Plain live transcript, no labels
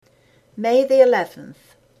May the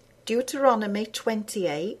 11th, Deuteronomy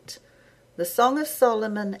 28, the Song of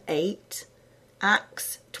Solomon 8,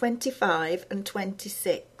 Acts 25 and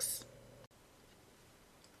 26.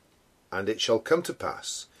 And it shall come to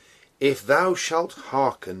pass, if thou shalt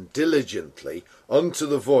hearken diligently unto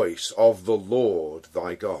the voice of the Lord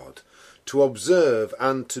thy God, to observe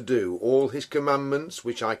and to do all his commandments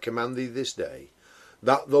which I command thee this day,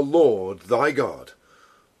 that the Lord thy God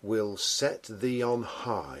will set thee on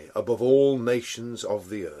high above all nations of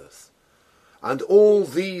the earth. And all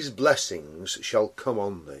these blessings shall come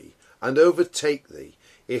on thee, and overtake thee,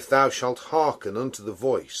 if thou shalt hearken unto the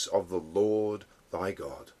voice of the Lord thy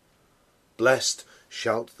God. Blessed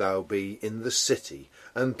shalt thou be in the city,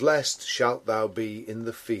 and blessed shalt thou be in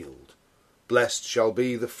the field. Blessed shall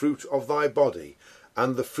be the fruit of thy body,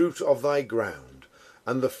 and the fruit of thy ground,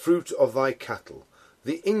 and the fruit of thy cattle,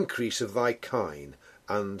 the increase of thy kine,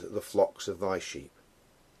 and the flocks of thy sheep.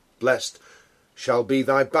 Blessed shall be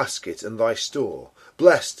thy basket and thy store.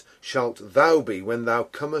 Blessed shalt thou be when thou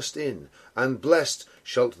comest in, and blessed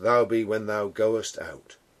shalt thou be when thou goest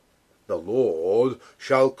out. The Lord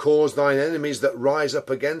shall cause thine enemies that rise up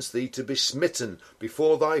against thee to be smitten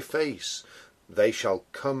before thy face. They shall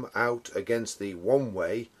come out against thee one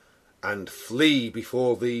way, and flee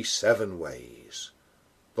before thee 7 ways.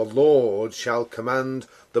 The Lord shall command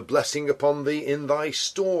the blessing upon thee in thy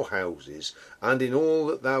storehouses, and in all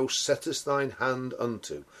that thou settest thine hand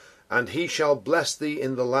unto, and he shall bless thee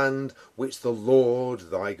in the land which the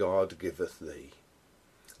Lord thy God giveth thee.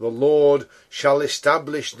 The Lord shall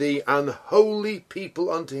establish thee an holy people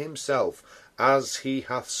unto himself, as he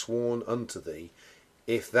hath sworn unto thee,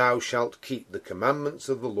 if thou shalt keep the commandments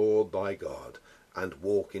of the Lord thy God, and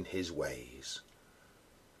walk in his ways.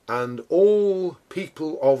 And all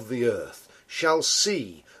people of the earth shall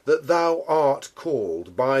see that thou art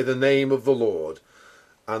called by the name of the Lord,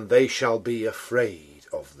 and they shall be afraid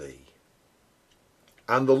of thee.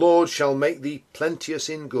 And the Lord shall make thee plenteous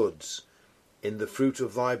in goods, in the fruit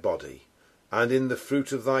of thy body, and in the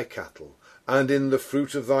fruit of thy cattle, and in the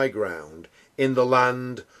fruit of thy ground, in the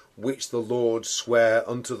land which the Lord sware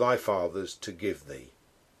unto thy fathers to give thee.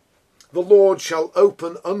 The Lord shall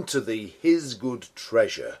open unto thee his good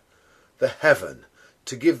treasure, the heaven,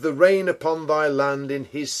 to give the rain upon thy land in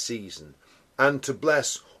his season, and to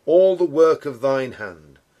bless all the work of thine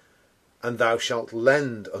hand. And thou shalt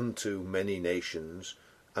lend unto many nations,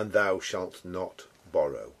 and thou shalt not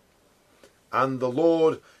borrow. And the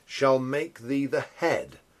Lord shall make thee the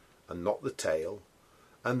head, and not the tail,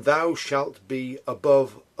 and thou shalt be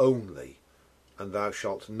above only, and thou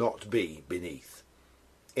shalt not be beneath,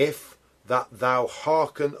 if that thou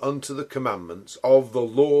hearken unto the commandments of the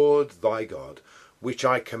Lord thy God, which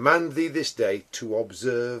I command thee this day to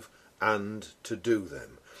observe and to do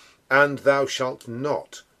them. And thou shalt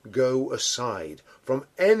not go aside from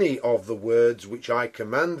any of the words which I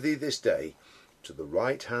command thee this day, to the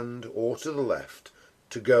right hand or to the left,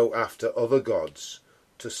 to go after other gods,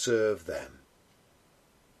 to serve them.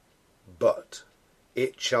 But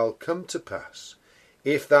it shall come to pass,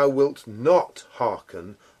 if thou wilt not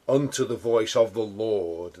hearken unto the voice of the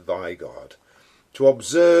Lord thy God, to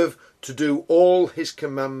observe to do all his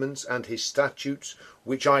commandments and his statutes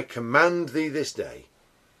which I command thee this day,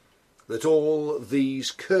 that all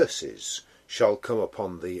these curses shall come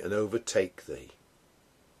upon thee and overtake thee.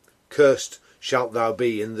 Cursed shalt thou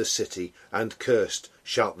be in the city, and cursed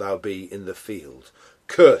shalt thou be in the field.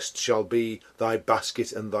 Cursed shall be thy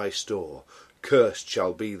basket and thy store. Cursed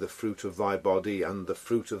shall be the fruit of thy body, and the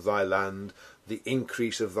fruit of thy land, the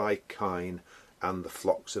increase of thy kine, and the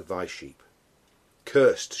flocks of thy sheep.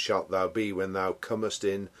 Cursed shalt thou be when thou comest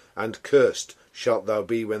in, and cursed shalt thou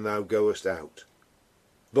be when thou goest out.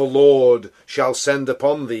 The Lord shall send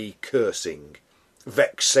upon thee cursing,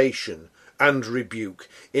 vexation, and rebuke,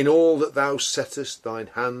 in all that thou settest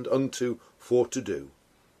thine hand unto for to do,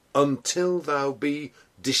 until thou be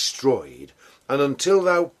destroyed, and until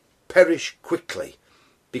thou perish quickly,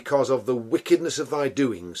 because of the wickedness of thy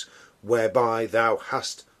doings, whereby thou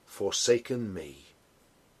hast forsaken me.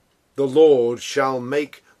 The Lord shall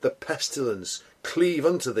make the pestilence cleave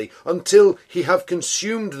unto thee, until he have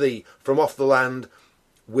consumed thee from off the land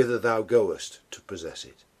whither thou goest to possess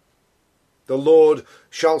it. The Lord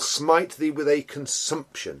shall smite thee with a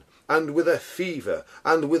consumption, and with a fever,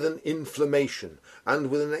 and with an inflammation, and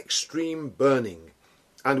with an extreme burning,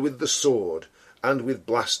 and with the sword, and with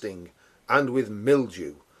blasting, and with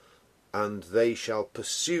mildew, and they shall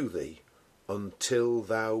pursue thee until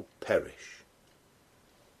thou perish.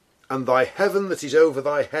 And thy heaven that is over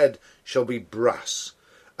thy head shall be brass,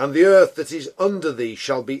 and the earth that is under thee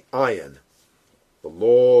shall be iron. The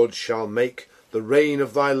Lord shall make the rain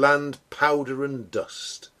of thy land powder and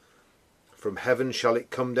dust. From heaven shall it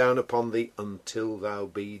come down upon thee until thou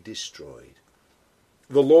be destroyed.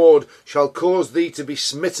 The Lord shall cause thee to be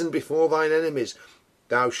smitten before thine enemies.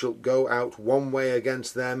 Thou shalt go out one way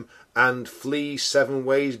against them, and flee 7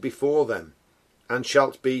 ways before them, and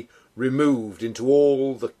shalt be removed into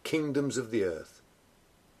all the kingdoms of the earth.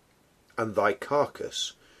 And thy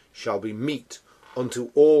carcass shall be meat unto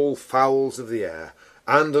all fowls of the air,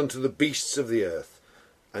 and unto the beasts of the earth,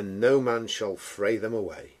 and no man shall fray them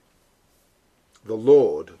away. The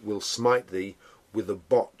Lord will smite thee with the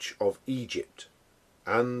botch of Egypt,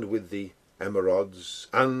 and with the emerods,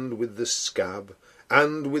 and with the scab,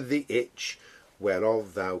 and with the itch,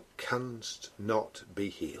 whereof thou canst not be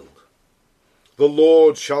healed. The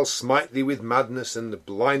Lord shall smite thee with madness, and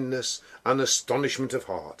blindness, and astonishment of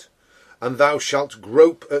heart. And thou shalt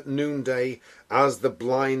grope at noonday, as the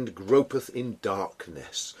blind gropeth in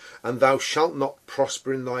darkness. And thou shalt not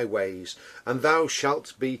prosper in thy ways, and thou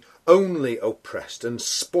shalt be only oppressed and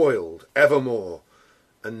spoiled evermore,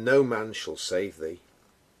 and no man shall save thee.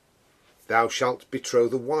 Thou shalt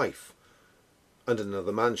betroth a wife, and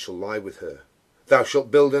another man shall lie with her. Thou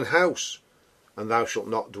shalt build an house, and thou shalt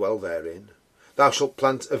not dwell therein. Thou shalt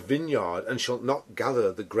plant a vineyard, and shalt not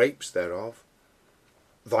gather the grapes thereof.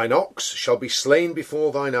 Thine ox shall be slain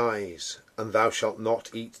before thine eyes, and thou shalt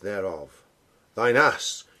not eat thereof. Thine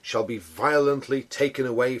ass shall be violently taken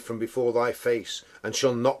away from before thy face, and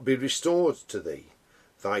shall not be restored to thee.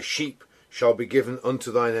 Thy sheep shall be given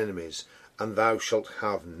unto thine enemies, and thou shalt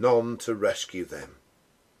have none to rescue them.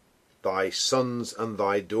 Thy sons and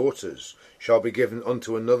thy daughters shall be given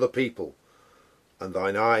unto another people, and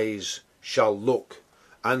thine eyes shall look,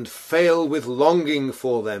 and fail with longing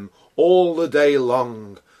for them all the day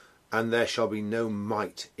long, and there shall be no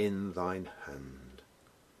might in thine hand.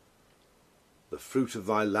 The fruit of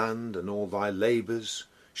thy land and all thy labours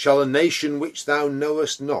shall a nation which thou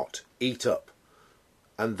knowest not eat up,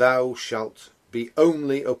 and thou shalt be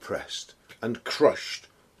only oppressed and crushed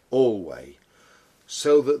alway,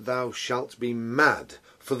 so that thou shalt be mad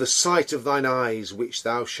for the sight of thine eyes which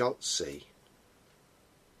thou shalt see.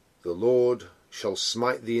 The Lord shall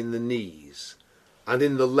smite thee in the knees, and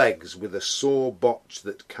in the legs with a sore botch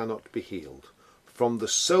that cannot be healed, from the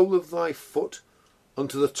sole of thy foot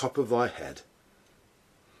unto the top of thy head.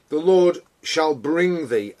 The Lord shall bring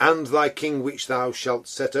thee, and thy king which thou shalt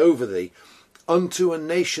set over thee, unto a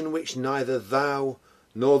nation which neither thou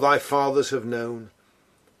nor thy fathers have known,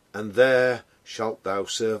 and there shalt thou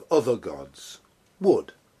serve other gods,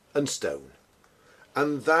 wood and stone,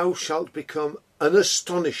 and thou shalt become an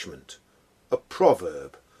astonishment, a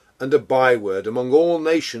proverb, and a byword among all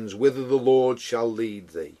nations whither the Lord shall lead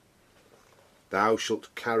thee. Thou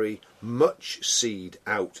shalt carry much seed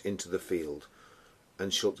out into the field,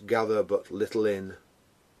 and shalt gather but little in,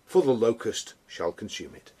 for the locust shall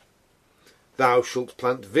consume it. Thou shalt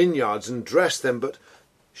plant vineyards and dress them, but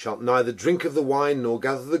shalt neither drink of the wine nor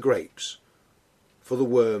gather the grapes, for the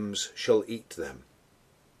worms shall eat them.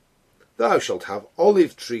 Thou shalt have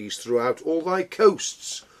olive trees throughout all thy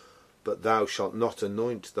coasts, but thou shalt not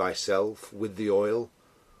anoint thyself with the oil,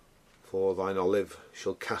 for thine olive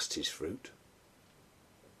shall cast his fruit.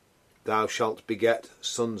 Thou shalt beget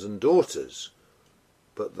sons and daughters,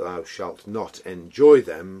 but thou shalt not enjoy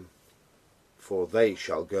them, for they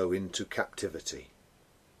shall go into captivity.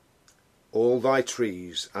 All thy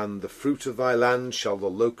trees and the fruit of thy land shall the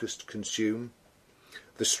locust consume.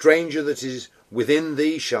 The stranger that is within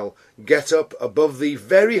thee shall get up above thee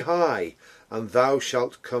very high, and thou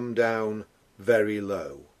shalt come down very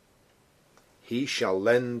low. He shall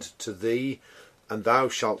lend to thee, and thou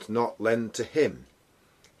shalt not lend to him.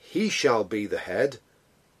 He shall be the head,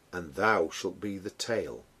 and thou shalt be the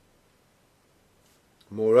tail.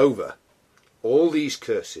 Moreover, all these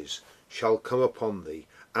curses shall come upon thee,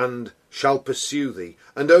 and shall pursue thee,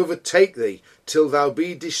 and overtake thee, till thou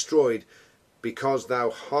be destroyed, because thou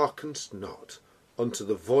hearkenest not unto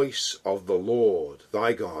the voice of the Lord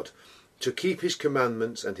thy God, to keep his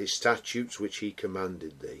commandments and his statutes which he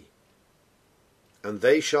commanded thee. And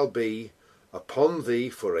they shall be upon thee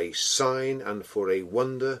for a sign and for a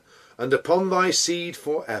wonder, and upon thy seed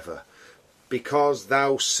for ever, because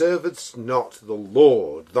thou servedst not the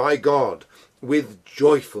Lord thy God with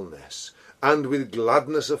joyfulness and with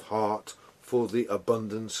gladness of heart for the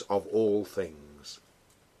abundance of all things.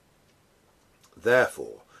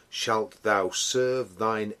 Therefore shalt thou serve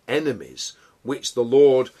thine enemies, which the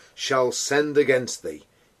Lord shall send against thee,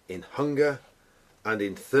 in hunger, and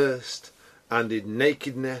in thirst, and in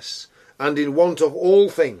nakedness, and in want of all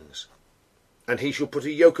things. And he shall put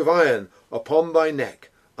a yoke of iron upon thy neck,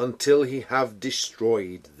 until he have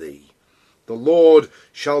destroyed thee. The Lord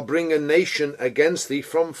shall bring a nation against thee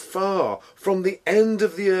from far, from the end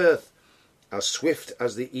of the earth, as swift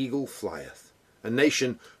as the eagle flieth, a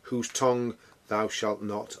nation whose tongue thou shalt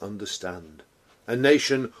not understand, a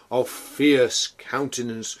nation of fierce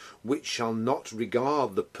countenance, which shall not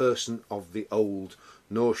regard the person of the old,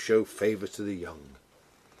 nor show favour to the young.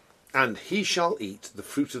 And he shall eat the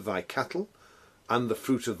fruit of thy cattle, and the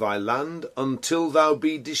fruit of thy land, until thou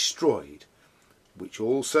be destroyed, which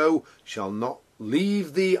also shall not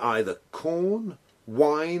leave thee either corn,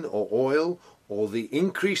 wine, or oil, or the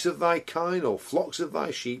increase of thy kine, or flocks of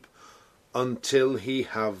thy sheep, until he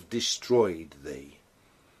have destroyed thee.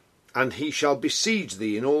 And he shall besiege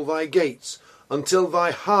thee in all thy gates, until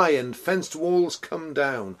thy high and fenced walls come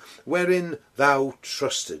down, wherein thou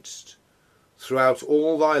trustedst, throughout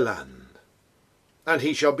all thy land. And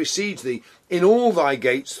he shall besiege thee in all thy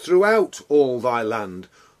gates throughout all thy land,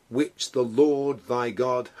 which the Lord thy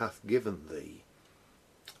God hath given thee.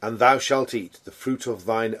 And thou shalt eat the fruit of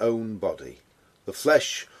thine own body, the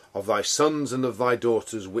flesh of thy sons and of thy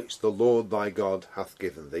daughters, which the Lord thy God hath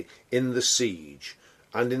given thee, in the siege,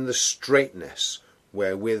 and in the straitness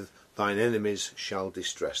wherewith thine enemies shall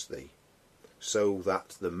distress thee, so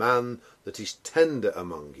that the man that is tender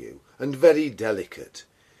among you, and very delicate,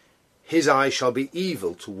 his eye shall be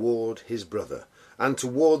evil toward his brother, and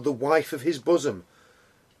toward the wife of his bosom,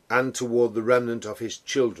 and toward the remnant of his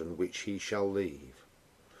children which he shall leave,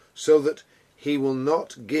 so that he will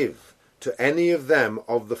not give to any of them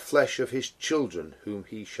of the flesh of his children whom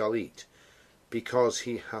he shall eat, because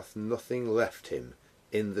he hath nothing left him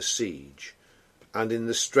in the siege, and in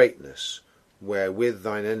the straitness wherewith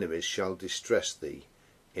thine enemies shall distress thee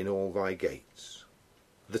in all thy gates.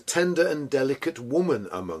 The tender and delicate woman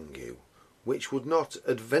among you, which would not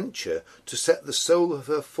adventure to set the sole of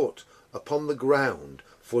her foot upon the ground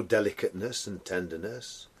for delicateness and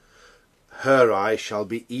tenderness, her eye shall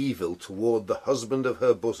be evil toward the husband of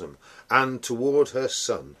her bosom, and toward her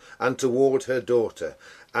son, and toward her daughter,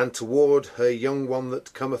 and toward her young one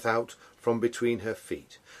that cometh out from between her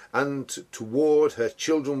feet, and toward her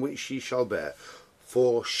children which she shall bear.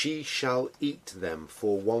 For she shall eat them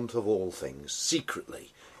for want of all things,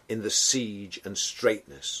 secretly, in the siege and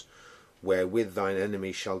straitness, wherewith thine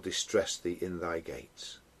enemy shall distress thee in thy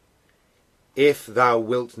gates. If thou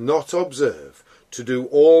wilt not observe to do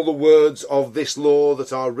all the words of this law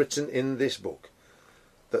that are written in this book,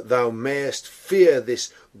 that thou mayest fear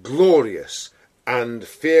this glorious and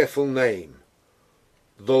fearful name,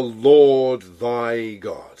 the Lord thy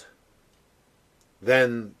God,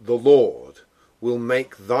 then the Lord will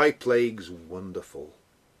make thy plagues wonderful,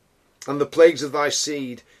 and the plagues of thy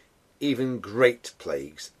seed even great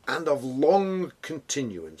plagues, and of long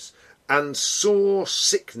continuance, and sore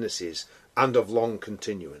sicknesses, and of long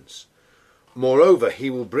continuance. Moreover, he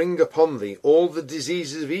will bring upon thee all the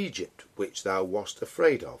diseases of Egypt, which thou wast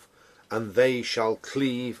afraid of, and they shall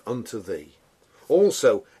cleave unto thee.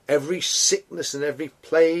 Also every sickness and every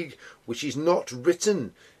plague which is not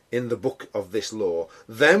written in the book of this law,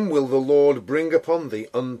 them will the Lord bring upon thee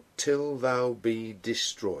until thou be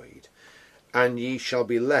destroyed, and ye shall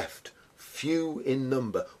be left few in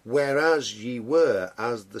number, whereas ye were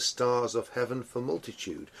as the stars of heaven for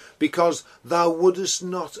multitude, because thou wouldest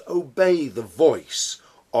not obey the voice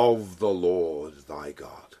of the Lord thy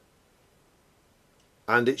God.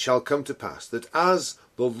 And it shall come to pass that as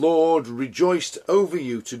the Lord rejoiced over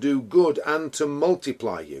you to do good and to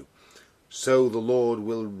multiply you, so the Lord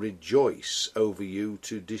will rejoice over you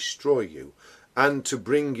to destroy you, and to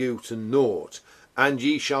bring you to naught, and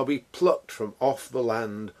ye shall be plucked from off the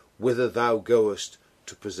land whither thou goest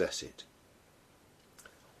to possess it.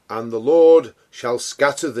 And the Lord shall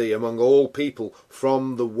scatter thee among all people,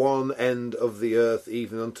 from the one end of the earth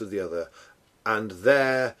even unto the other, and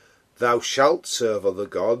there thou shalt serve other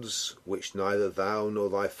gods, which neither thou nor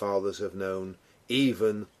thy fathers have known,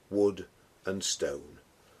 even wood and stone.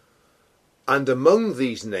 And among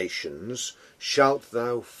these nations shalt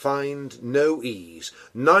thou find no ease,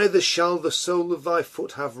 neither shall the sole of thy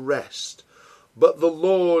foot have rest, but the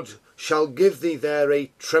Lord shall give thee there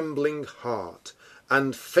a trembling heart,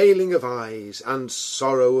 and failing of eyes, and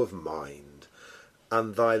sorrow of mind.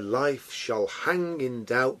 And thy life shall hang in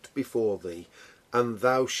doubt before thee, and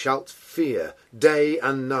thou shalt fear day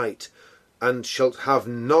and night, and shalt have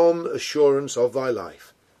none assurance of thy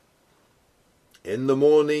life. In the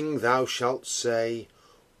morning thou shalt say,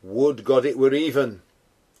 Would God it were even,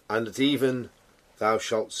 and at even thou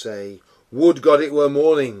shalt say, Would God it were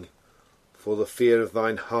morning, for the fear of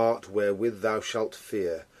thine heart wherewith thou shalt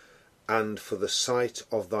fear, and for the sight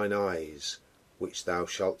of thine eyes which thou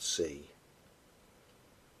shalt see.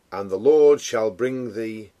 And the Lord shall bring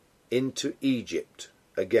thee into Egypt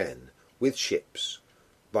again with ships,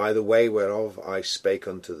 by the way whereof I spake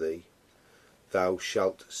unto thee, thou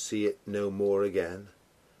shalt see it no more again.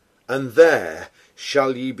 And there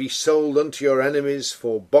shall ye be sold unto your enemies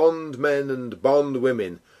for bondmen and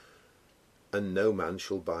bondwomen, and no man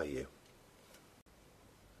shall buy you.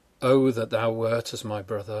 O that thou wert as my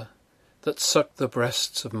brother, that sucked the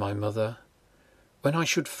breasts of my mother. When I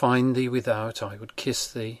should find thee without, I would kiss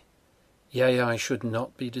thee, yea, I should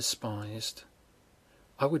not be despised.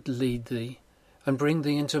 I would lead thee, and bring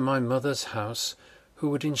thee into my mother's house, who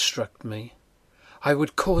would instruct me. I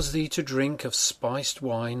would cause thee to drink of spiced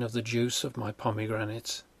wine of the juice of my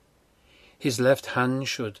pomegranate. His left hand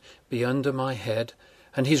should be under my head,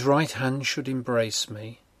 and his right hand should embrace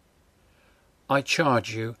me. I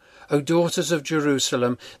charge you, O daughters of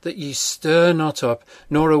Jerusalem, that ye stir not up,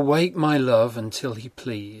 nor awake my love until he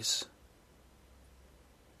please.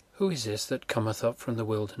 Who is this that cometh up from the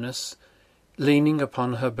wilderness, leaning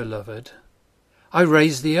upon her beloved? I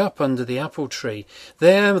raised thee up under the apple tree.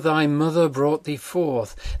 There thy mother brought thee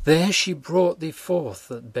forth. There she brought thee forth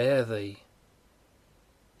that bare thee.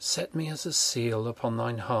 Set me as a seal upon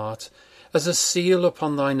thine heart, as a seal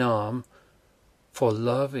upon thine arm. For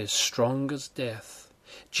love is strong as death.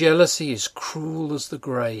 Jealousy is cruel as the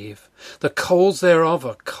grave. The coals thereof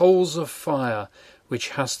are coals of fire, which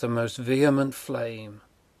has the most vehement flame.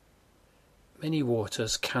 Many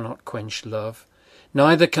waters cannot quench love,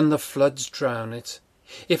 neither can the floods drown it.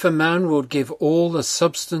 If a man would give all the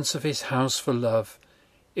substance of his house for love,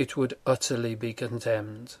 it would utterly be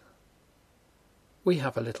contemned. We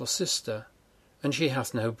have a little sister, and she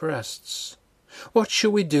hath no breasts. What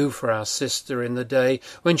shall we do for our sister in the day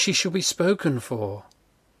when she shall be spoken for?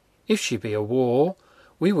 If she be a wall,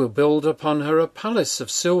 we will build upon her a palace of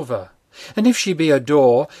silver, and if she be a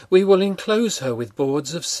door, we will enclose her with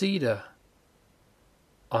boards of cedar.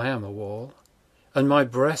 I am a wall, and my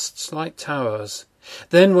breasts like towers.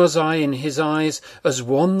 Then was I in his eyes as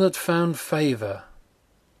one that found favour.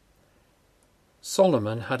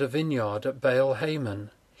 Solomon had a vineyard at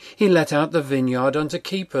Baal-Hamon. He let out the vineyard unto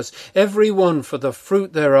keepers. Every one for the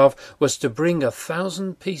fruit thereof was to bring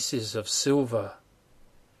 1,000 pieces of silver.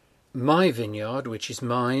 My vineyard, which is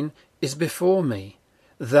mine, is before me.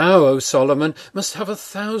 Thou, O Solomon, must have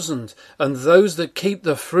 1,000, and those that keep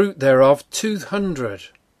the fruit thereof 200.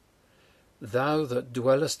 Thou that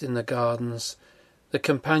dwellest in the gardens, the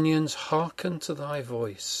companions hearken to thy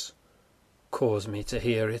voice. Cause me to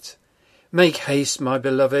hear it. Make haste, my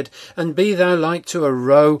beloved, and be thou like to a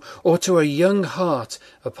roe or to a young hart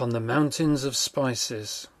upon the mountains of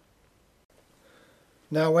spices.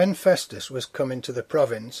 Now when Festus was come into the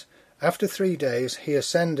province, after 3 days he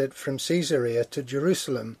ascended from Caesarea to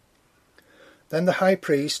Jerusalem. Then the high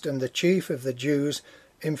priest and the chief of the Jews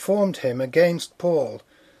informed him against Paul,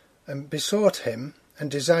 and besought him, and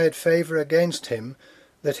desired favour against him,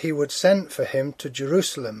 that he would send for him to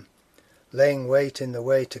Jerusalem, laying wait in the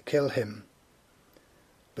way to kill him.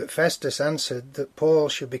 But Festus answered that Paul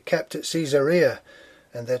should be kept at Caesarea,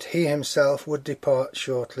 and that he himself would depart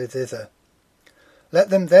shortly thither. Let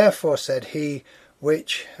them therefore, said he,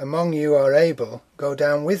 which among you are able, go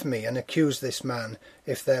down with me, and accuse this man,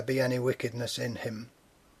 if there be any wickedness in him.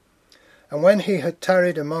 And when he had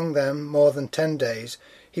tarried among them more than 10 days,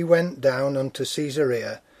 he went down unto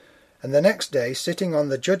Caesarea, and the next day, sitting on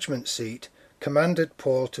the judgment seat, commanded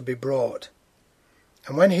Paul to be brought.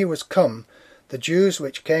 And when he was come, the Jews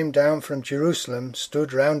which came down from Jerusalem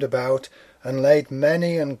stood round about, and laid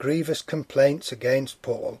many and grievous complaints against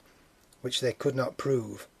Paul, which they could not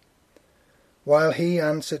prove. While he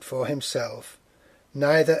answered for himself,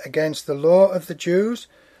 Neither against the law of the Jews,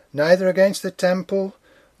 neither against the temple,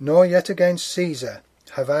 nor yet against Caesar,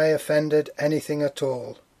 have I offended anything at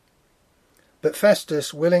all. But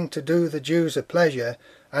Festus, willing to do the Jews a pleasure,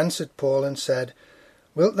 answered Paul and said,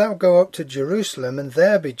 Wilt thou go up to Jerusalem, and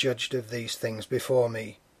there be judged of these things before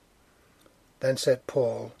me? Then said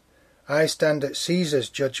Paul, I stand at Caesar's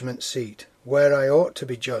judgment seat, where I ought to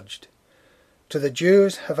be judged. To the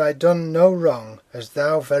Jews have I done no wrong, as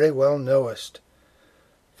thou very well knowest.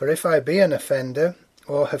 For if I be an offender,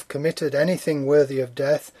 or have committed anything worthy of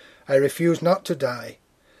death, I refuse not to die.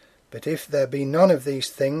 But if there be none of these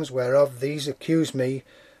things whereof these accuse me,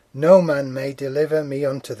 no man may deliver me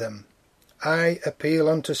unto them. I appeal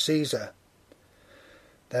unto Caesar.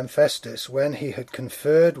 Then Festus, when he had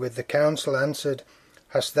conferred with the council, answered,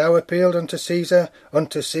 Hast thou appealed unto Caesar?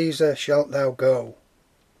 Unto Caesar shalt thou go.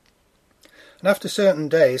 And after certain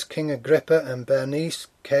days King Agrippa and Bernice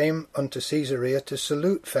came unto Caesarea to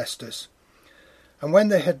salute Festus. And when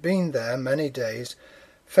they had been there many days,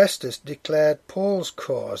 Festus declared Paul's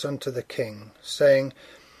cause unto the king, saying,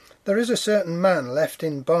 There is a certain man left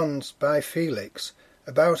in bonds by Felix,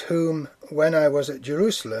 about whom, when I was at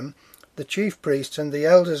Jerusalem, the chief priests and the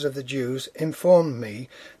elders of the Jews informed me,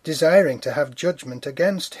 desiring to have judgment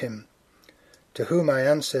against him. To whom I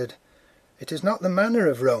answered, It is not the manner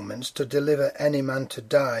of Romans to deliver any man to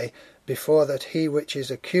die, before that he which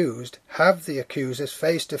is accused have the accusers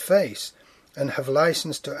face to face, and have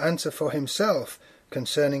license to answer for himself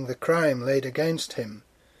concerning the crime laid against him.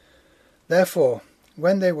 Therefore,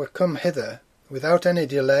 when they were come hither, without any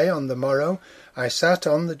delay on the morrow, I sat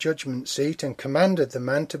on the judgment seat and commanded the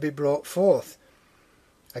man to be brought forth,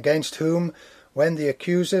 against whom, when the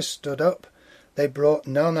accusers stood up, they brought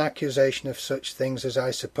none accusation of such things as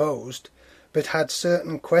I supposed, but had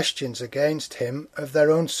certain questions against him of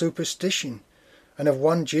their own superstition, and of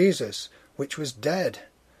one Jesus, which was dead,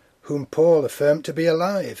 whom Paul affirmed to be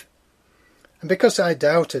alive. And because I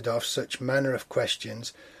doubted of such manner of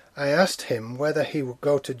questions, I asked him whether he would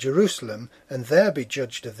go to Jerusalem and there be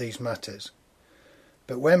judged of these matters.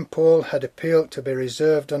 But when Paul had appealed to be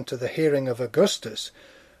reserved unto the hearing of Augustus,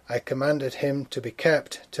 I commanded him to be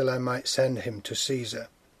kept till I might send him to Caesar.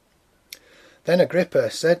 Then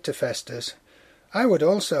Agrippa said to Festus, I would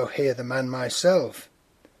also hear the man myself.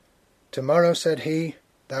 Tomorrow, said he,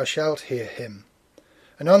 thou shalt hear him.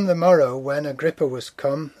 And on the morrow, when Agrippa was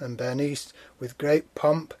come, and Bernice with great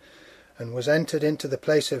pomp, and was entered into the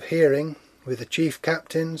place of hearing, with the chief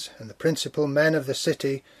captains and the principal men of the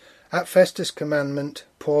city, at Festus' commandment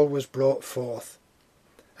Paul was brought forth.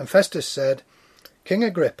 And Festus said, King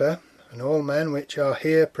Agrippa, and all men which are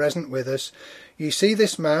here present with us, ye see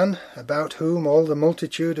this man, about whom all the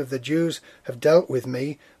multitude of the Jews have dealt with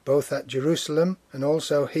me, both at Jerusalem and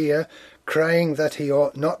also here, crying that he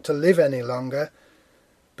ought not to live any longer.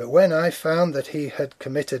 But when I found that he had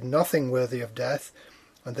committed nothing worthy of death,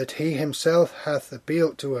 and that he himself hath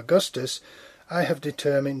appealed to Augustus, I have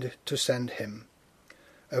determined to send him,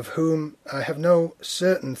 of whom I have no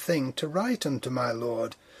certain thing to write unto my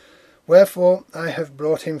lord. Wherefore I have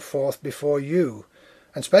brought him forth before you,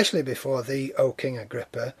 and specially before thee, O King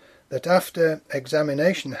Agrippa, that after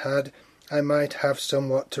examination had, I might have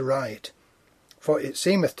somewhat to write. For it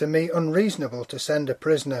seemeth to me unreasonable to send a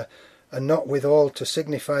prisoner, and not withal to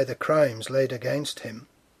signify the crimes laid against him.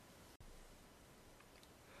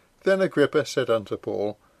 Then Agrippa said unto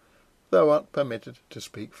Paul, Thou art permitted to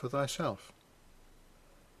speak for thyself.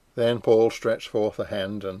 Then Paul stretched forth a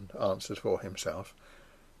hand and answered for himself,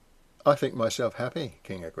 I think myself happy,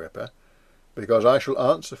 King Agrippa, because I shall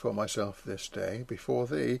answer for myself this day before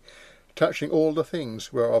thee, touching all the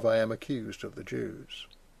things whereof I am accused of the Jews.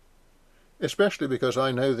 Especially because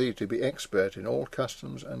I know thee to be expert in all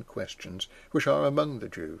customs and questions which are among the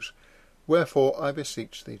Jews, wherefore I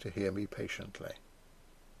beseech thee to hear me patiently.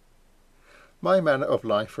 My manner of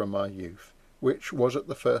life from my youth, which was at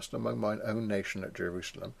the first among mine own nation at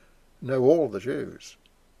Jerusalem, know all the Jews,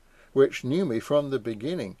 which knew me from the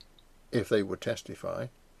beginning, if they would testify,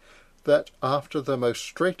 that after the most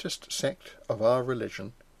straitest sect of our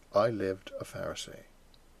religion I lived a Pharisee.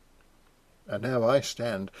 And now I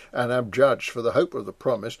stand and am judged for the hope of the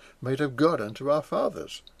promise made of God unto our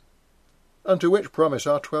fathers, unto which promise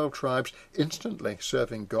our 12 tribes, instantly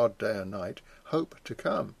serving God day and night, hope to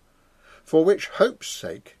come. For which hope's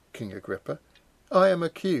sake, King Agrippa, I am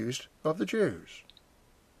accused of the Jews.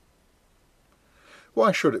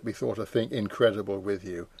 Why should it be thought a thing incredible with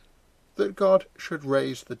you, that God should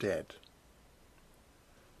raise the dead?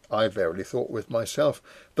 I verily thought with myself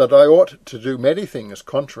that I ought to do many things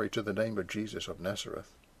contrary to the name of Jesus of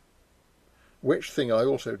Nazareth, which thing I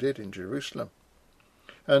also did in Jerusalem.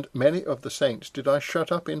 And many of the saints did I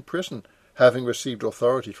shut up in prison, having received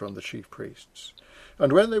authority from the chief priests.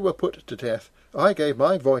 And when they were put to death, I gave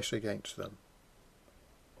my voice against them.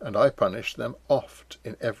 And I punished them oft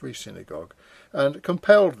in every synagogue, and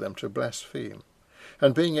compelled them to blaspheme.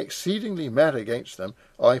 And being exceedingly mad against them,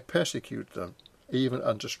 I persecuted them, even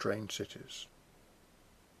unto strange cities.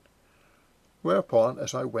 Whereupon,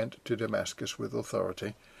 as I went to Damascus with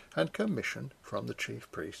authority, and commission from the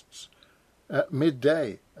chief priests, at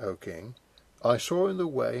midday, O king, I saw in the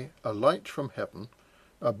way a light from heaven,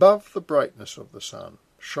 above the brightness of the sun,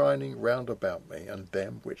 shining round about me and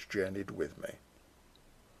them which journeyed with me.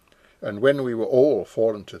 And when we were all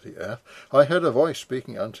fallen to the earth, I heard a voice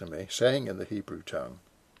speaking unto me, saying in the Hebrew tongue,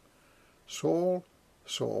 Saul,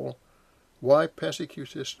 Saul, why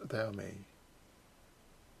persecutest thou me?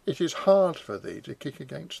 It is hard for thee to kick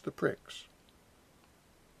against the pricks.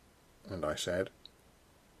 And I said,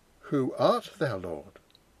 Who art thou, Lord?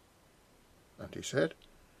 And he said,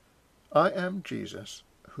 I am Jesus,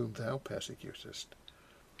 whom thou persecutest.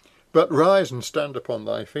 But rise and stand upon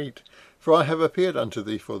thy feet, for I have appeared unto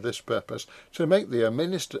thee for this purpose, to make thee a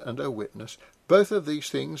minister and a witness, both of these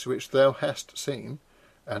things which thou hast seen,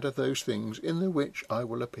 and of those things in the which I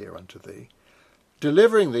will appear unto thee,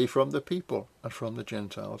 delivering thee from the people and from the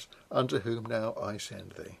Gentiles, unto whom now I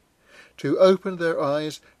send thee, to open their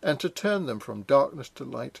eyes, and to turn them from darkness to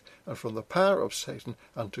light, and from the power of Satan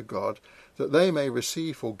unto God, that they may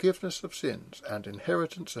receive forgiveness of sins, and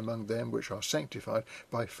inheritance among them which are sanctified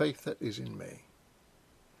by faith that is in me.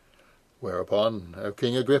 Whereupon, O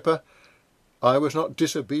King Agrippa, I was not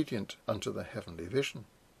disobedient unto the heavenly vision,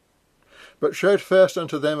 but showed first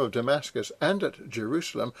unto them of Damascus and at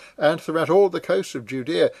Jerusalem, and throughout all the coasts of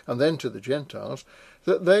Judea, and then to the Gentiles,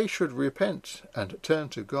 that they should repent and turn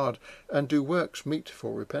to God, and do works meet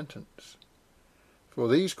for repentance. For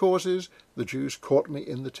these causes the Jews caught me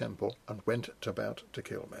in the temple, and went about to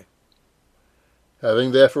kill me.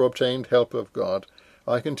 Having therefore obtained help of God,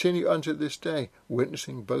 I continue unto this day,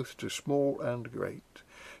 witnessing both to small and great,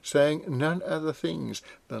 saying none other things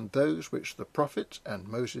than those which the prophets and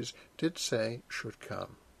Moses did say should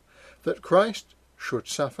come, that Christ should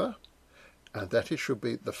suffer, and that he should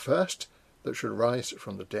be the first that should rise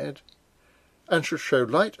from the dead, and should show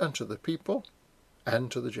light unto the people and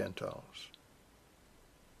to the Gentiles.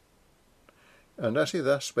 And as he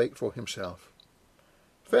thus spake for himself,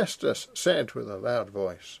 Festus said with a loud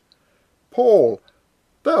voice, Paul,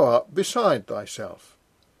 thou art beside thyself.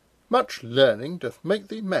 Much learning doth make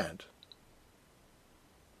thee mad.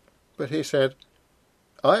 But he said,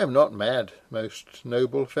 I am not mad, most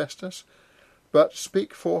noble Festus, but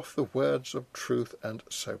speak forth the words of truth and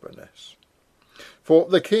soberness. For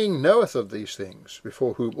the king knoweth of these things,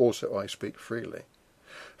 before whom also I speak freely.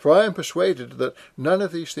 For I am persuaded that none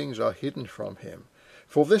of these things are hidden from him,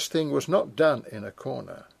 for this thing was not done in a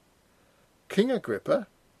corner. King Agrippa,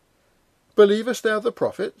 believest thou the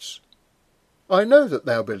prophets? I know that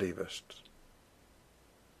thou believest.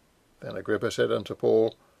 Then Agrippa said unto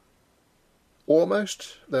Paul,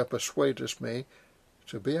 Almost thou persuadest me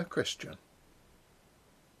to be a Christian.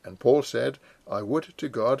 And Paul said, I would to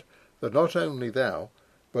God that not only thou,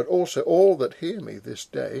 but also all that hear me this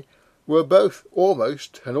day, were both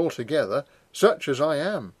almost and altogether such as I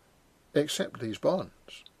am, except these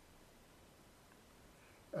bonds.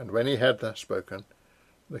 And when he had thus spoken,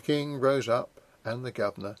 the king rose up, and the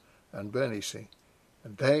governor, and Bernice,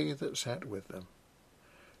 and they that sat with them.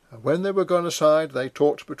 And when they were gone aside, they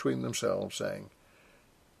talked between themselves, saying,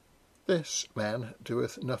 This man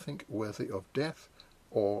doeth nothing worthy of death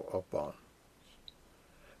or of bonds.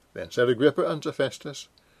 Then said Agrippa unto Festus,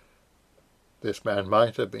 This man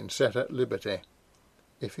might have been set at liberty,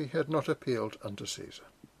 if he had not appealed unto Caesar.